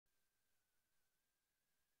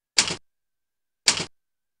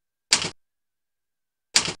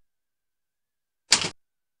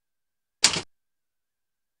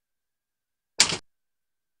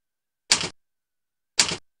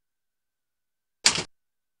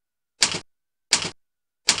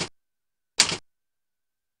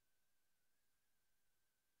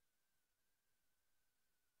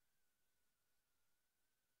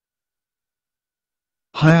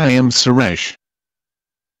Hi, I am Suresh.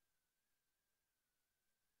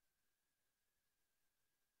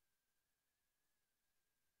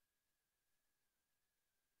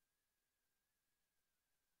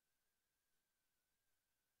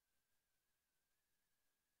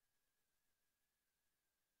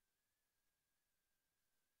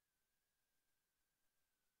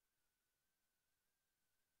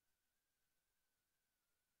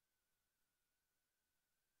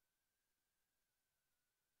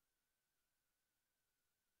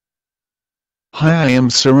 Hi, I am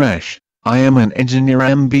Suresh. I am an engineer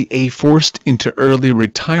MBA forced into early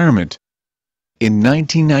retirement. In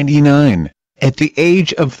 1999, at the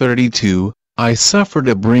age of 32, I suffered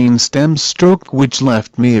a brainstem stroke which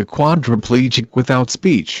left me a quadriplegic without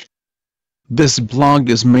speech. This blog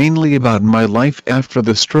is mainly about my life after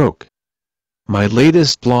the stroke. My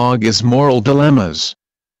latest blog is Moral Dilemmas.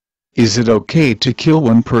 Is it okay to kill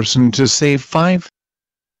one person to save 5?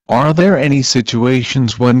 Are there any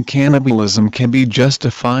situations when cannibalism can be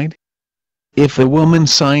justified? If a woman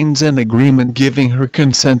signs an agreement giving her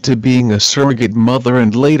consent to being a surrogate mother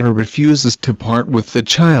and later refuses to part with the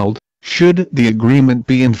child, should the agreement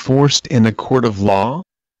be enforced in a court of law?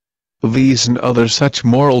 These and other such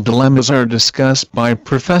moral dilemmas are discussed by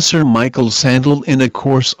Professor Michael Sandel in a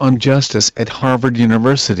course on justice at Harvard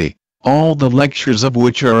University, all the lectures of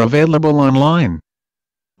which are available online.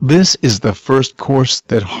 This is the first course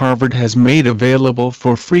that Harvard has made available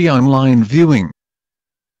for free online viewing.